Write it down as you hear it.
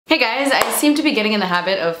Hey guys, I seem to be getting in the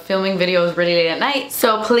habit of filming videos really late at night,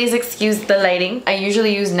 so please excuse the lighting. I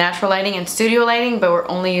usually use natural lighting and studio lighting, but we're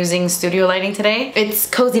only using studio lighting today. It's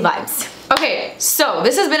cozy vibes. Okay, so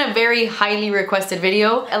this has been a very highly requested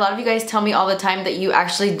video. A lot of you guys tell me all the time that you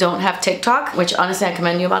actually don't have TikTok, which honestly I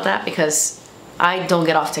commend you about that because I don't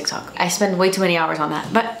get off TikTok. I spend way too many hours on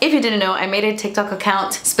that. But if you didn't know, I made a TikTok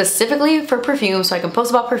account specifically for perfume so I can post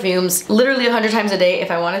about perfumes literally 100 times a day if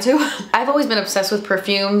I wanted to. I've always been obsessed with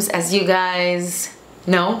perfumes, as you guys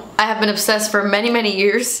know. I have been obsessed for many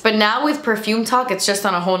years, but now with perfume talk, it's just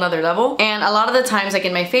on a whole nother level. And a lot of the times, like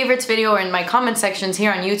in my favorites video or in my comment sections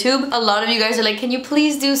here on YouTube, a lot of you guys are like, can you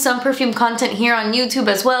please do some perfume content here on YouTube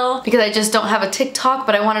as well? Because I just don't have a TikTok,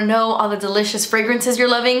 but I want to know all the delicious fragrances you're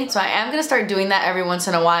loving. So I am gonna start doing that every once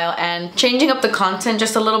in a while and changing up the content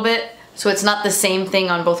just a little bit, so it's not the same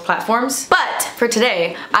thing on both platforms. But for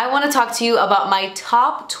today, I want to talk to you about my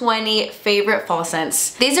top 20 favorite fall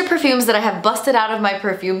scents. These are perfumes that I have busted out of my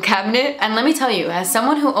perfume cabinet, and let me tell you, as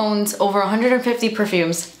someone who owns over 150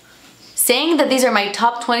 perfumes, saying that these are my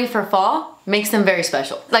top 20 for fall makes them very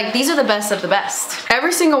special. Like, these are the best of the best.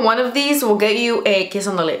 Every single one of these will get you a kiss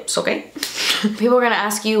on the lips, okay? People are gonna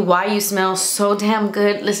ask you why you smell so damn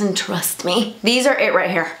good. Listen, trust me. These are it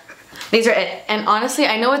right here. These are it. And honestly,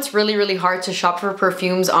 I know it's really hard to shop for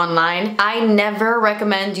perfumes online. I never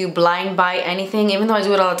recommend you blind buy anything, even though I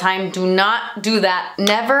do it all the time. Do not do that.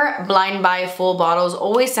 Never blind buy full bottles.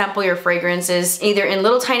 Always sample your fragrances, either in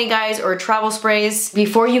little tiny guys or travel sprays,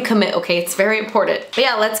 before you commit, okay? It's very important. But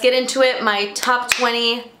yeah, let's get into it. My top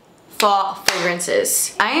 20 fall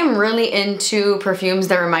fragrances. I am really into perfumes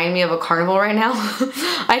that remind me of a carnival right now.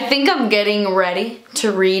 I think I'm getting ready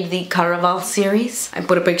to read the Carnival series. I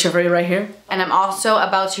put a picture for you right here. And I'm also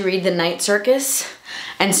about to read The Night Circus.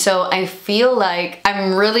 And so I feel like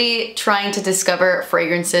I'm really trying to discover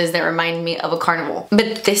fragrances that remind me of a carnival.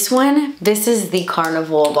 But this one, this is the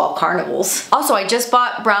carnival of all carnivals. Also, I just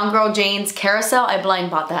bought Brown Girl Jane's Carousel. I blind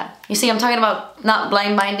bought that. You see, I'm talking about not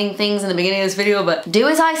blind binding things in the beginning of this video, but do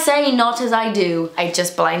as I say, not as I do. I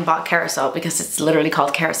just blind bought Carousel because it's literally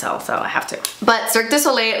called Carousel, so I have to. But Cirque du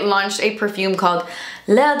Soleil launched a perfume called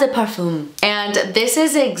L'Air de Parfum. And this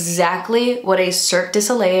is exactly what a Cirque du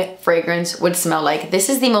Soleil fragrance would smell like. This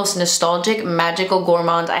is the most nostalgic, magical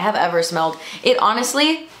gourmand I have ever smelled. It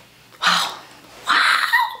honestly, wow.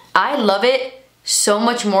 I love it so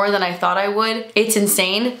much more than I thought I would. It's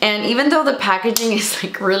insane. And even though the packaging is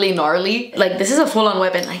like really gnarly, like this is a full-on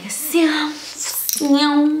weapon. Like, this is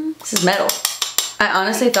metal. I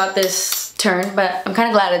honestly thought this turned, but I'm kind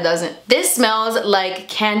of glad it doesn't. This smells like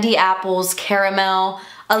candy apples, caramel,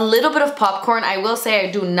 a little bit of popcorn. I will say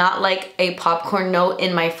I do not like a popcorn note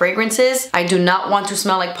in my fragrances. I do not want to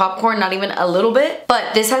smell like popcorn, not even a little bit.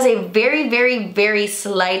 But this has a very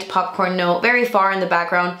slight popcorn note, very far in the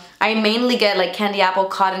background. I mainly get like candy apple,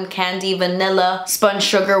 cotton candy, vanilla, spun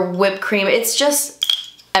sugar, whipped cream. It's just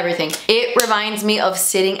everything. It reminds me of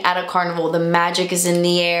sitting at a carnival. The magic is in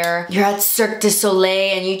the air. You're at Cirque du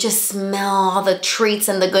Soleil and you just smell all the treats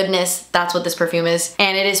and the goodness. That's what this perfume is.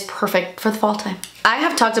 And it is perfect for the fall time. I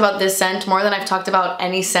have talked about this scent more than I've talked about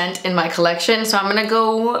any scent in my collection, so I'm gonna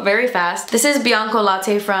go very fast. This is Bianco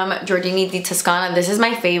Latte from Giardini di Toscana. This is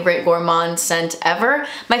my favorite gourmand scent ever.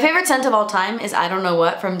 My favorite scent of all time is I Don't Know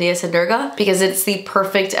What from Dia Sedurga because it's the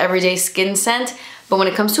perfect everyday skin scent. But when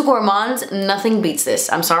it comes to gourmands, nothing beats this.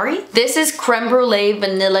 I'm sorry. This is creme brulee,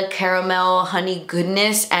 vanilla, caramel, honey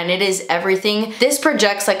goodness, and it is everything. This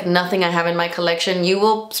projects like nothing I have in my collection. You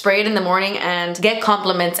will spray it in the morning and get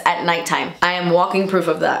compliments at nighttime. I am walking proof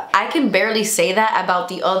of that. I can barely say that about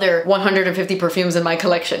the other 150 perfumes in my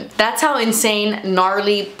collection. That's how insane,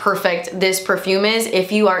 gnarly, perfect this perfume is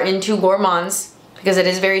if you are into gourmands, because it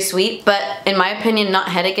is very sweet, but in my opinion, not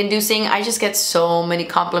headache inducing. I just get so many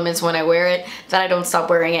compliments when I wear it that I don't stop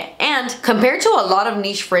wearing it. And compared to a lot of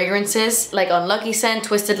niche fragrances like Unlucky Scent,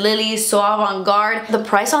 Twisted Lily, So Avant-Garde, the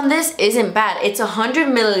price on this isn't bad. It's 100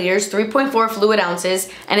 milliliters, 3.4 fluid ounces,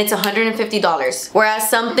 and it's $150. Whereas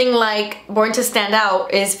something like Born to Stand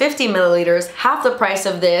Out is 50 milliliters, half the price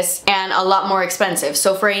of this, and a lot more expensive.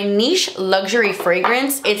 So for a niche luxury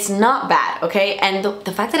fragrance, it's not bad, okay? And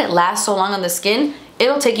the fact that it lasts so long on the skin,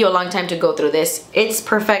 it'll take you a long time to go through this. It's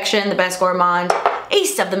perfection, the best gourmand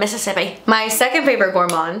east of the Mississippi. My second favorite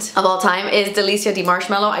gourmand of all time is Delizia de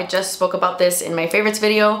Marshmallow. I just spoke about this in my favorites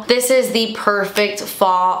video. This is the perfect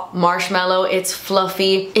fall marshmallow. It's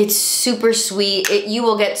fluffy, it's super sweet. You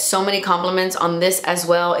will get so many compliments on this as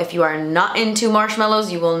well. If you are not into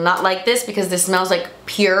marshmallows, you will not like this because this smells like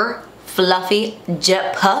pure, fluffy,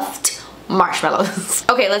 jet puffed marshmallows.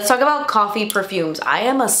 Okay, let's talk about coffee perfumes. I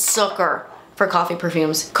am a sucker for coffee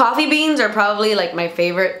perfumes. Coffee beans are probably like my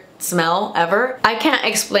favorite smell ever. I can't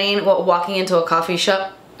explain what walking into a coffee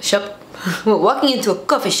shop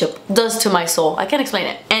does to my soul. I can't explain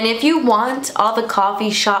it. And if you want all the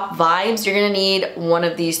coffee shop vibes, you're gonna need one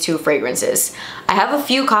of these two fragrances. I have a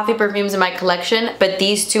few coffee perfumes in my collection, but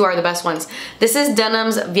these two are the best ones. This is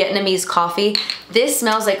Denham's Vietnamese Coffee. This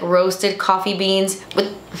smells like roasted coffee beans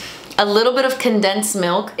with a little bit of condensed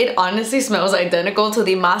milk. It honestly smells identical to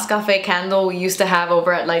the Mas Café candle we used to have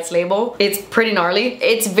over at Light's Label. It's pretty gnarly.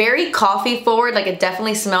 It's very coffee forward, like it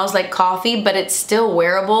definitely smells like coffee, but it's still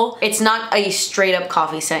wearable. It's not a straight up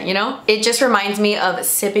coffee scent, you know? It just reminds me of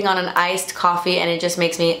sipping on an iced coffee and it just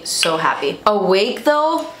makes me so happy. Awake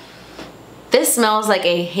though, this smells like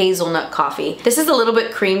a hazelnut coffee. This is a little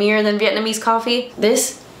bit creamier than Vietnamese coffee.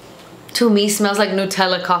 This to me smells like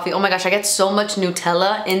Nutella coffee. Oh my gosh, I get so much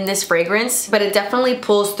Nutella in this fragrance, but it definitely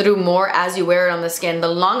pulls through more as you wear it on the skin. The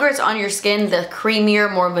longer it's on your skin, the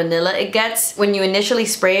creamier, more vanilla it gets. When you initially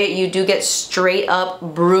spray it, you do get straight up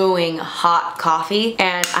brewing hot coffee,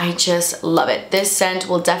 and I just love it. This scent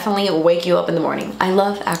will definitely wake you up in the morning. I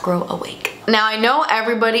love Akro Awake. Now I know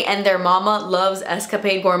everybody and their mama loves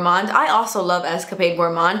Escapade Gourmand. I also love Escapade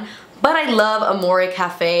Gourmand, but I love Amore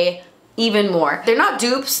Caffè even more. They're not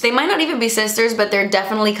dupes, they might not even be sisters, but they're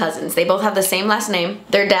definitely cousins. They both have the same last name.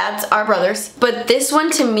 Their dads are brothers. But this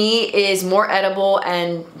one to me is more edible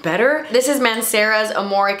and better. This is Mancera's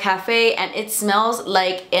Amore Caffè, and it smells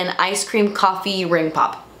like an ice cream coffee ring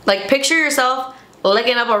pop. Like picture yourself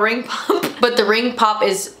licking up a ring pop, but the ring pop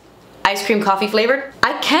is ice cream coffee flavored.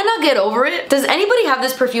 I cannot get over it. Does anybody have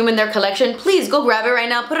this perfume in their collection? Please go grab it right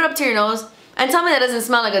now, put it up to your nose, and tell me that doesn't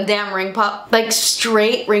smell like a damn ring pop. Like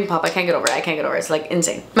straight ring pop. I can't get over it. I can't get over it. It's like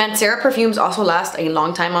insane. Mancera perfumes also last a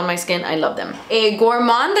long time on my skin. I love them. A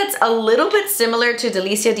gourmand that's a little bit similar to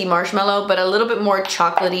Delizia de Marshmallow, but a little bit more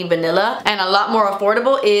chocolatey vanilla and a lot more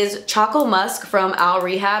affordable is Choco Musk from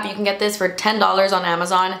Al-Rehab. You can get this for $10 on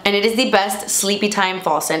Amazon, and it is the best sleepy time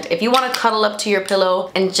fall scent. If you want to cuddle up to your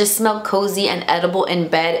pillow and just smell cozy and edible in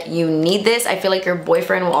bed, you need this. I feel like your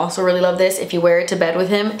boyfriend will also really love this if you wear it to bed with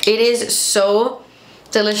him. It is so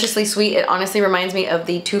deliciously sweet. It honestly reminds me of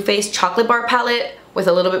the Too Faced chocolate bar palette with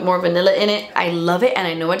a little bit more vanilla in it. I love it, and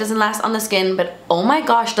I know it doesn't last on the skin, but oh my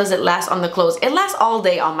gosh, does it last on the clothes. It lasts all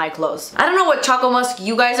day on my clothes. I don't know what Choco Musk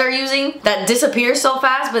you guys are using that disappears so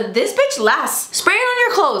fast, but this bitch lasts. Spray it on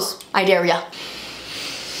your clothes. I dare ya.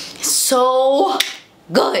 So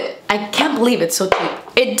good. I can't believe it's so cheap.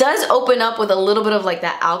 It does open up with a little bit of like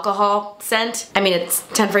that alcohol scent. I mean, it's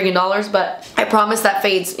 10 freaking dollars, but I promise that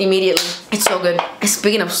fades immediately. It's so good.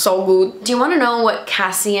 Speaking of so good, do you want to know what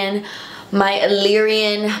Cassian, my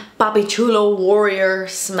Illyrian Papichulo warrior,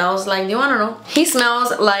 smells like? Do you want to know? He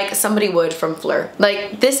smells like somebody would from Phlur.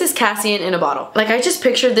 Like, this is Cassian in a bottle. Like, I just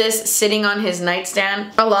pictured this sitting on his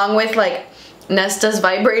nightstand along with like Nesta's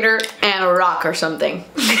vibrator and a rock or something.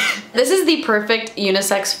 This is the perfect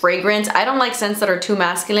unisex fragrance. I don't like scents that are too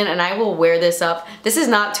masculine, and I will wear this up. This is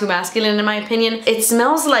not too masculine in my opinion. It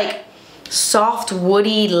smells like soft,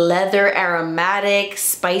 woody, leather, aromatic,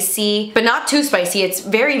 spicy, but not too spicy. It's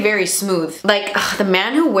very, very smooth. Like, the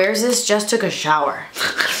man who wears this just took a shower.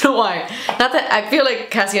 I don't know why. Not that I feel like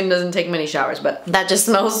Cassian doesn't take many showers, but that just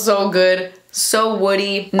smells so good. So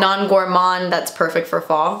woody, non-gourmand. That's perfect for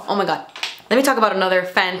fall. Oh my God. Let me talk about another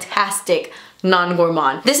fantastic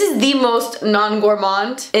non-gourmand. This is the most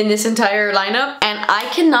non-gourmand in this entire lineup, and I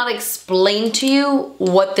cannot explain to you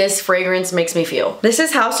what this fragrance makes me feel. This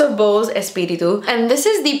is House of BŌESPIRÍTU, and this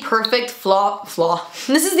is the perfect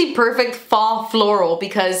this is the perfect fall floral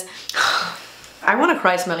because I want to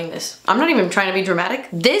cry smelling this. I'm not even trying to be dramatic.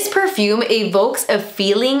 This perfume evokes a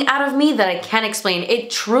feeling out of me that I can't explain. It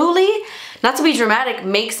truly, not to be dramatic,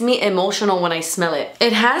 makes me emotional when I smell it.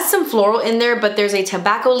 It has some floral in there, but there's a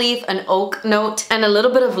tobacco leaf, an oak note, and a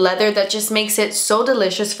little bit of leather that just makes it so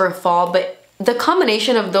delicious for fall. But the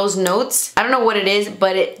combination of those notes, I don't know what it is,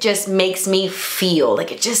 but it just makes me feel.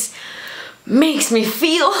 Like, it just makes me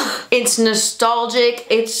feel. It's nostalgic.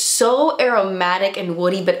 It's so aromatic and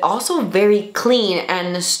woody, but also very clean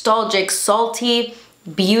and nostalgic, salty,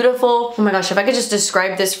 beautiful. Oh my gosh, if I could just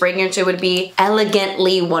describe this fragrance, it would be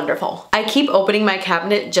elegantly wonderful. I keep opening my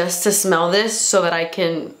cabinet just to smell this so that I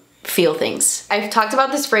can feel things. I've talked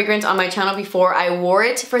about this fragrance on my channel before. I wore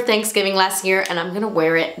it for Thanksgiving last year, and I'm gonna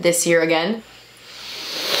wear it this year again.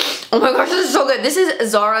 Oh my gosh, this is so good. This is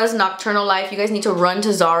Zara's Nocturnal Life. You guys need to run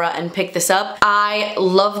to Zara and pick this up. I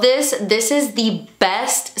love this. This is the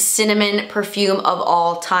best cinnamon perfume of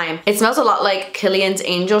all time. It smells a lot like Kilian's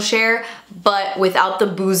Angel Share, but without the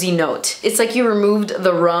boozy note. It's like you removed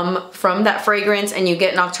the rum from that fragrance and you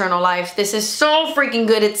get Nocturnal Life. This is so freaking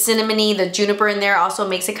good. It's cinnamony. The juniper in there also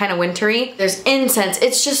makes it kind of wintry. There's incense.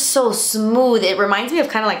 It's just so smooth. It reminds me of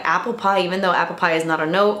kind of like apple pie, even though apple pie is not a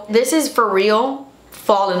note. This is for real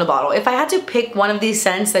fall in a bottle. If I had to pick one of these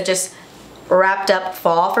scents that just wrapped up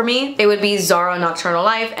fall for me, it would be Zara Nocturnal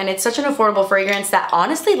Life, and it's such an affordable fragrance that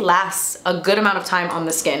honestly lasts a good amount of time on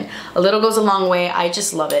the skin. A little goes a long way. I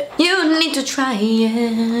just love it. You need to try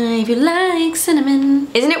it if you like cinnamon.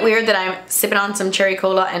 Isn't it weird that I'm sipping on some cherry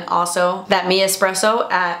cola and also that Me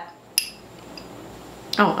Espresso at,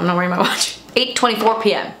 oh, I'm not wearing my watch, 8:24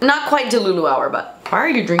 p.m. Not quite Delulu hour, but why are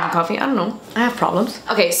you drinking coffee? I don't know. I have problems.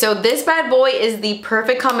 Okay, so this bad boy is the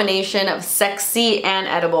perfect combination of sexy and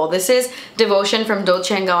edible. This is Devotion from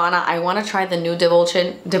Dolce&Gabbana. I want to try the new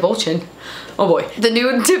Devotion. Oh boy. The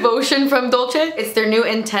new Devotion from Dolce. It's their new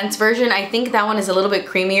intense version. I think that one is a little bit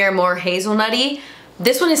creamier, more hazelnutty.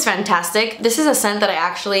 This one is fantastic. This is a scent that I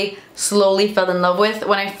actually slowly fell in love with.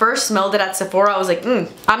 When I first smelled it at Sephora, I was like,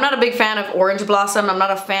 I'm not a big fan of orange blossom. I'm not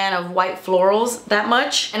a fan of white florals that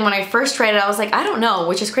much. And when I first tried it, I was like, I don't know,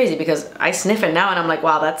 which is crazy because I sniff it now and I'm like,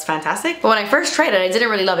 wow, that's fantastic. But when I first tried it, I didn't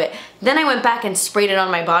really love it. Then I went back and sprayed it on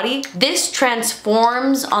my body. This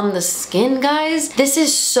transforms on the skin, guys. This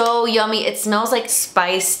is so yummy. It smells like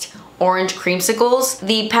spiced orange creamsicles.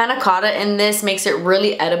 The panna cotta in this makes it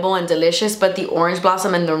really edible and delicious, but the orange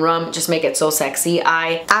blossom and the rum just make it so sexy.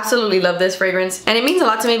 I absolutely love this fragrance, and it means a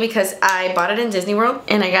lot to me because I bought it in Disney World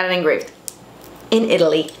and I got it engraved in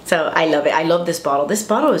Italy. So I love it. I love this bottle. This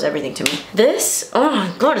bottle is everything to me. This, oh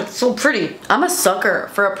my god, it's so pretty. I'm a sucker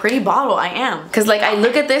for a pretty bottle. I am. Because like I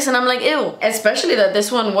look at this and I'm like, ew. Especially that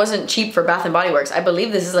this one wasn't cheap for Bath & Body Works. I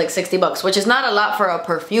believe this is like 60 bucks, which is not a lot for a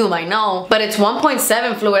perfume, I know. But it's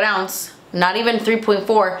 1.7 fluid ounce, not even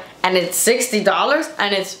 3.4, and it's $60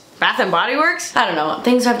 and it's Bath & Body Works? I don't know.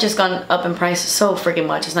 Things have just gone up in price so freaking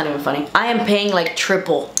much. It's not even funny. I am paying like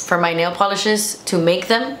triple for my nail polishes to make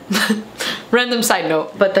them. Random side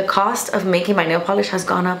note. But the cost of making my nail polish has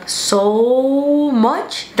gone up so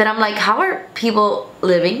much that I'm like, how are people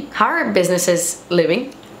living? How are businesses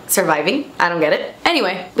living? Surviving? I don't get it.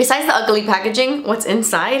 Anyway, besides the ugly packaging, what's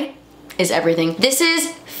inside is everything. This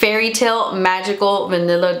is Fairy Tale Magical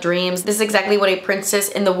Vanilla Dreams. This is exactly what a princess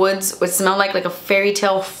in the woods would smell like a fairy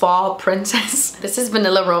tale fall princess. This is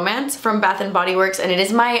Vanilla Romance from Bath & Body Works, and it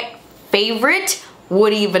is my favorite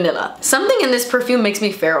woody vanilla. Something in this perfume makes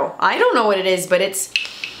me feral. I don't know what it is, but it's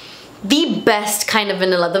the best kind of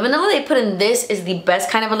vanilla. The vanilla they put in this is the best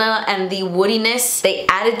kind of vanilla, and the woodiness they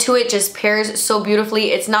added to it just pairs so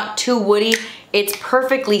beautifully. It's not too woody. It's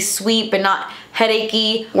perfectly sweet, but not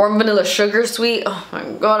headachy. Warm vanilla sugar sweet. Oh my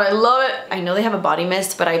god, I love it. I know they have a body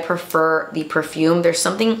mist, but I prefer the perfume. There's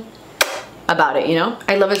something about it, you know?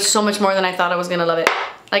 I love it so much more than I thought I was gonna love it.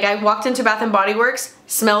 Like, I walked into Bath & Body Works,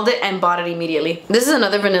 smelled it, and bought it immediately. This is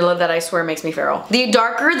another vanilla that I swear makes me feral. The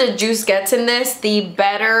darker the juice gets in this, the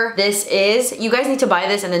better this is. You guys need to buy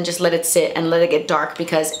this and then just let it sit and let it get dark,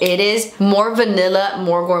 because it is more vanilla,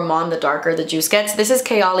 more gourmand the darker the juice gets. This is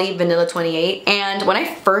Kayali Vanilla 28. And when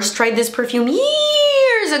I first tried this perfume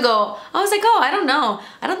years ago, I was like, oh, I don't know.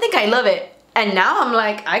 I don't think I love it. And now I'm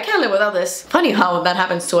like, I can't live without this. Funny how that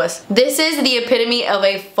happens to us. This is the epitome of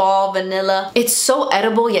a fall vanilla. It's so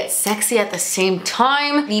edible yet sexy at the same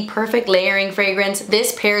time. The perfect layering fragrance.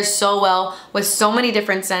 This pairs so well with so many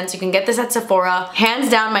different scents. You can get this at Sephora. Hands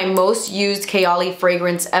down my most used Kayali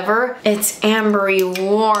fragrance ever. It's ambery,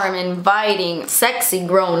 warm, inviting, sexy,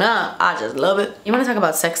 grown up. I just love it. You wanna talk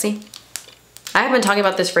about sexy? I have been talking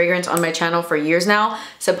about this fragrance on my channel for years now.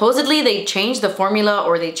 Supposedly they changed the formula,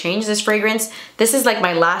 or they changed this fragrance. This is like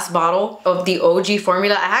my last bottle of the OG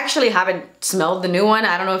formula. I actually haven't smelled the new one.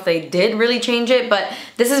 I don't know if they did really change it, but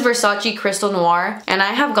this is Versace Crystal Noir, and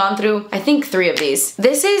I have gone through, I think, 3 of these.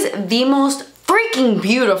 This is the most freaking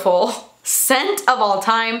beautiful scent of all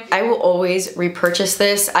time. I will always repurchase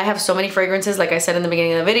this. I have so many fragrances, like I said in the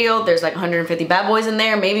beginning of the video. There's like 150 bad boys in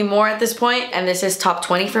there, maybe more at this point, and this is top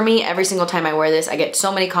 20 for me. Every single time I wear this, I get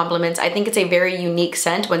so many compliments. I think it's a very unique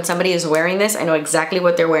scent. When somebody is wearing this, I know exactly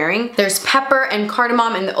what they're wearing. There's pepper and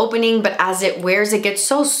cardamom in the opening, but as it wears, it gets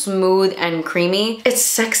so smooth and creamy. It's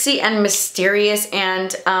sexy and mysterious,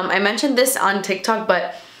 and I mentioned this on TikTok,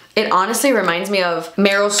 but It honestly reminds me of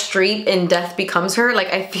Meryl Streep in Death Becomes Her.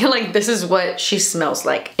 Like, I feel like this is what she smells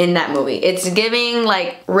like in that movie. It's giving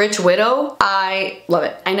like rich widow. I love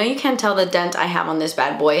it. I know you can't tell the dent I have on this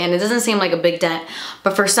bad boy, and it doesn't seem like a big dent,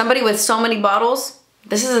 but for somebody with so many bottles,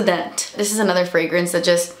 this is a dent. This is another fragrance that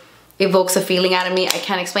just evokes a feeling out of me. I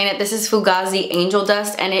can't explain it. This is Fugazzi Angel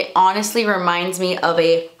Dust, and it honestly reminds me of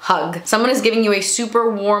a hug. Someone is giving you a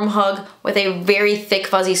super warm hug with a very thick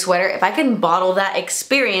fuzzy sweater. If I can bottle that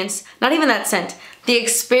experience, not even that scent, the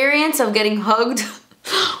experience of getting hugged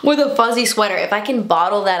with a fuzzy sweater, if I can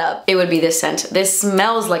bottle that up, it would be this scent. This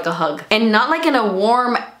smells like a hug, and not like in a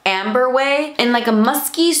warm amber way, in like a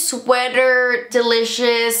musky sweater,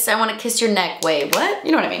 delicious, I want to kiss your neck way. What?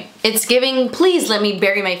 You know what I mean? It's giving, please let me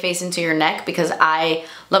bury my face into your neck because I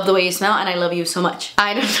love the way you smell and I love you so much.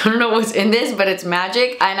 I don't know what's in this, but it's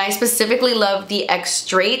magic. And I specifically love the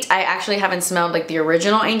extrait. I actually haven't smelled like the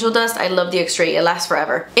original Angel Dust. I love the extrait. It lasts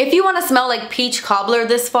forever. If you want to smell like peach cobbler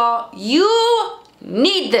this fall, you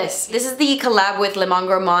need this. This is the collab with Le Monde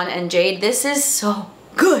Gourmand and Jade. This is so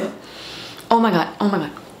good. Oh my god. Oh my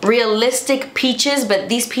god. Realistic peaches, but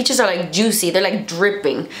these peaches are like juicy. They're like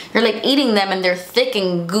dripping. You're like eating them and they're thick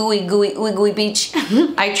and gooey, ooey peach.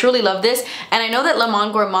 I truly love this. And I know that Le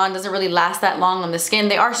Monde Gourmand doesn't really last that long on the skin.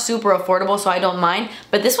 They are super affordable, so I don't mind.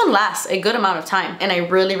 But this one lasts a good amount of time. And I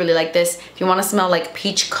really, really like this. If you want to smell like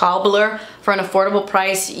peach cobbler for an affordable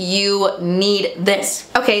price, you need this.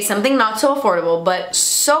 Okay, something not so affordable, but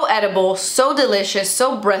so edible, so delicious,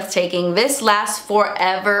 so breathtaking. This lasts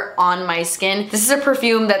forever on my skin. This is a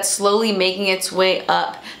perfume that's slowly making its way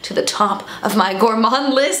up to the top of my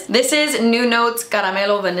gourmand list. This is New Notes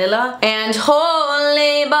Caramelo Vanilla and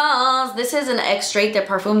Holy Balls. This is an extrait de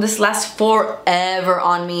parfum. This lasts forever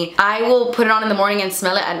on me. I will put it on in the morning and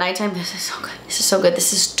smell it at nighttime. This is so good. This is so good.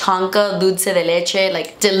 This is tonka dulce de leche,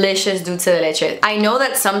 like delicious dulce de leche. I know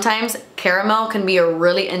that sometimes caramel can be a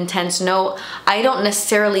really intense note. I don't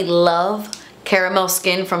necessarily love caramel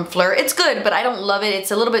skin from Phlur. It's good, but I don't love it.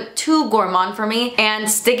 It's a little bit too gourmand for me. And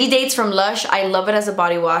Sticky Dates from Lush, I love it as a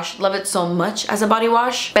body wash. Love it so much as a body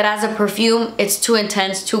wash. But as a perfume, it's too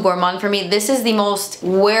intense, too gourmand for me. This is the most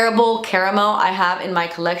wearable caramel I have in my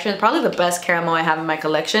collection. Probably the best caramel I have in my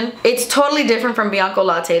collection. It's totally different from Bianco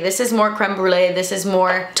Latte. This is more creme brulee. This is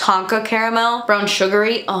more tonka caramel, brown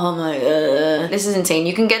sugary. Oh my god. This is insane.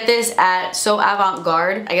 You can get this at So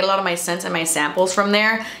Avant-Garde. I get a lot of my scents and my samples from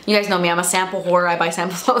there. You guys know me, I'm a sample whore. I buy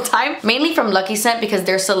samples all the time, mainly from Lucky Scent because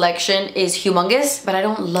their selection is humongous, but I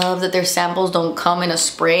don't love that their samples don't come in a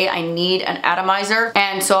spray. I need an atomizer,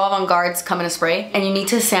 and So Avant-Garde's come in a spray, and you need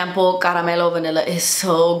to sample Caramelo Vanilla. Is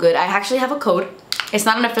so good. I actually have a code. It's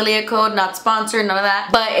not an affiliate code, not sponsored, none of that,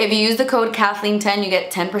 but if you use the code Kathleen10, you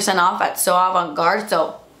get 10% off at So Avant-Garde,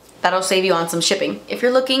 so that'll save you on some shipping. If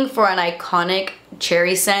you're looking for an iconic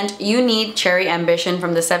cherry scent, you need Cherry Ambition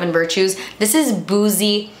from the 7 Virtues. This is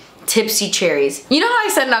boozy, tipsy cherries. You know how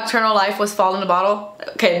I said Nocturnal Life was fall in a bottle?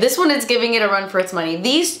 Okay, this one is giving it a run for its money.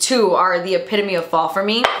 These two are the epitome of fall for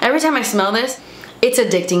me. Every time I smell this, it's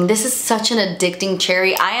addicting. This is such an addicting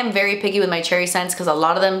cherry. I am very picky with my cherry scents because a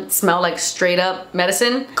lot of them smell like straight up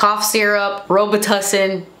medicine. Cough syrup,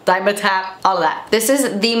 Robitussin, Dimetap, all of that. This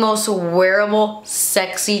is the most wearable,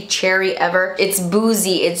 sexy cherry ever. It's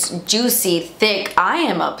boozy, it's juicy, thick. I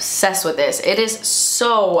am obsessed with this. It is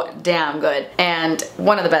so damn good and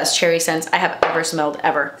one of the best cherry scents I have ever smelled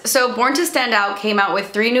ever. So Born to Stand Out came out with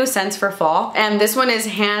 3 new scents for fall, and this one is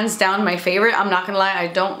hands down my favorite. I'm not gonna lie, I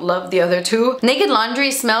don't love the other 2. Naked Laundry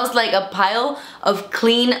smells like a pile of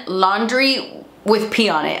clean laundry with pee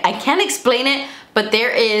on it. I can't explain it, but there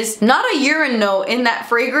is not a urine note in that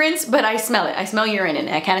fragrance, but I smell it. I smell urine in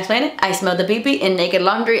it. I can't explain it. I smell the pee-pee in Naked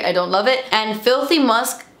Laundry. I don't love it. And Filthy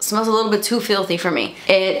Musk smells a little bit too filthy for me.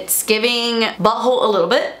 It's giving butthole a little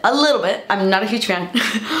bit. I'm not a huge fan,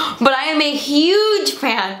 but I am a huge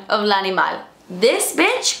fan of L'Animal. This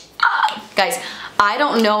bitch, guys, I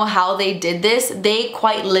don't know how they did this. They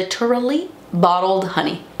quite literally bottled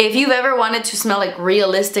honey. If you've ever wanted to smell like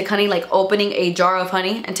realistic honey, like opening a jar of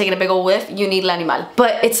honey and taking a big old whiff, you need L'Animal.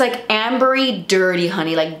 But it's like ambery, dirty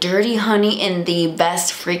honey, like dirty honey in the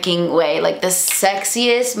best freaking way, like the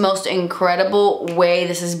sexiest, most incredible way.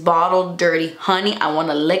 This is bottled dirty honey. I want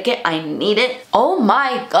to lick it. I need it. Oh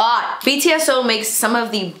my god. BTSO makes some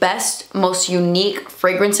of the best, most unique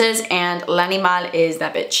fragrances, and L'Animal is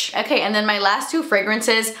that bitch. Okay, and then my last 2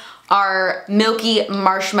 fragrances are milky,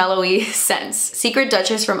 marshmallowy scents. Secret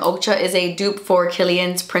Duchess from Okja is a dupe for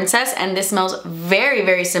Kilian's Princess, and this smells very,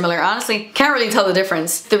 very similar. Honestly, can't really tell the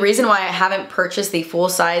difference. The reason why I haven't purchased the full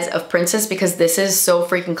size of Princess because this is so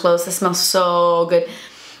freaking close. This smells so good.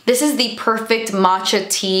 This is the perfect matcha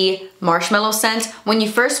tea marshmallow scent. When you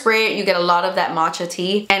first spray it, you get a lot of that matcha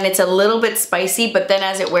tea and it's a little bit spicy, but then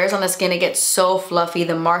as it wears on the skin, it gets so fluffy.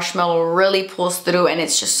 The marshmallow really pulls through and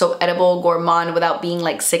it's just so edible, gourmand without being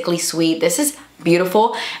like sickly sweet. This is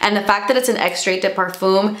beautiful. And the fact that it's an extrait de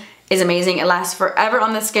parfum is amazing. It lasts forever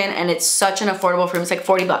on the skin and it's such an affordable perfume. It's like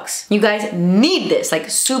 40 bucks. You guys need this, like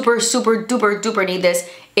super duper need this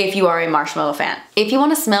if you are a marshmallow fan. If you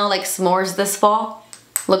want to smell like s'mores this fall,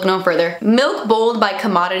 look no further. Milk Bold by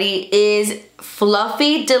Commodity is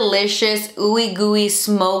fluffy, delicious, ooey gooey,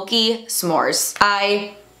 smoky s'mores.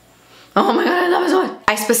 Oh my god, I love it so much.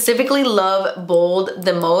 I specifically love Bold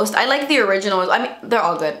the most. I like the originals. I mean, they're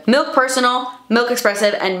all good. Milk Personal, Milk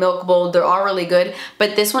Expressive, and Milk Bold, they're all really good,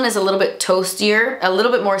 but this one is a little bit toastier, a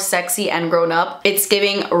little bit more sexy and grown up. It's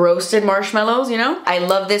giving roasted marshmallows, you know? I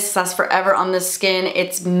love this. It lasts forever on the skin.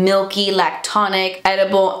 It's milky, lactonic,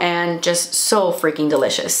 edible, and just so freaking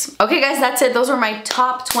delicious. Okay guys, that's it. Those were my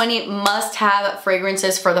top 20 must-have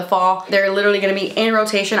fragrances for the fall. They're literally gonna be in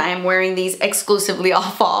rotation. I am wearing these exclusively all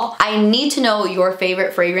fall. I need to know your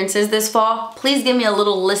favorite fragrances this fall. Please give me a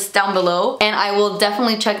little list down below and I will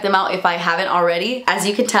definitely check them out if I haven't already. As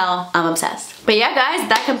you can tell, I'm obsessed. But yeah guys,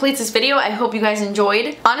 that completes this video. I hope you guys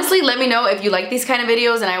enjoyed. Honestly, let me know if you like these kind of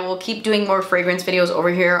videos and I will keep doing more fragrance videos over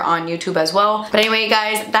here on YouTube as well. But anyway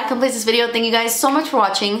guys, that completes this video. Thank you guys so much for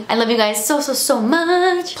watching. I love you guys so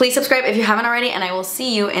much. Please subscribe if you haven't already and I will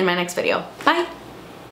see you in my next video. Bye!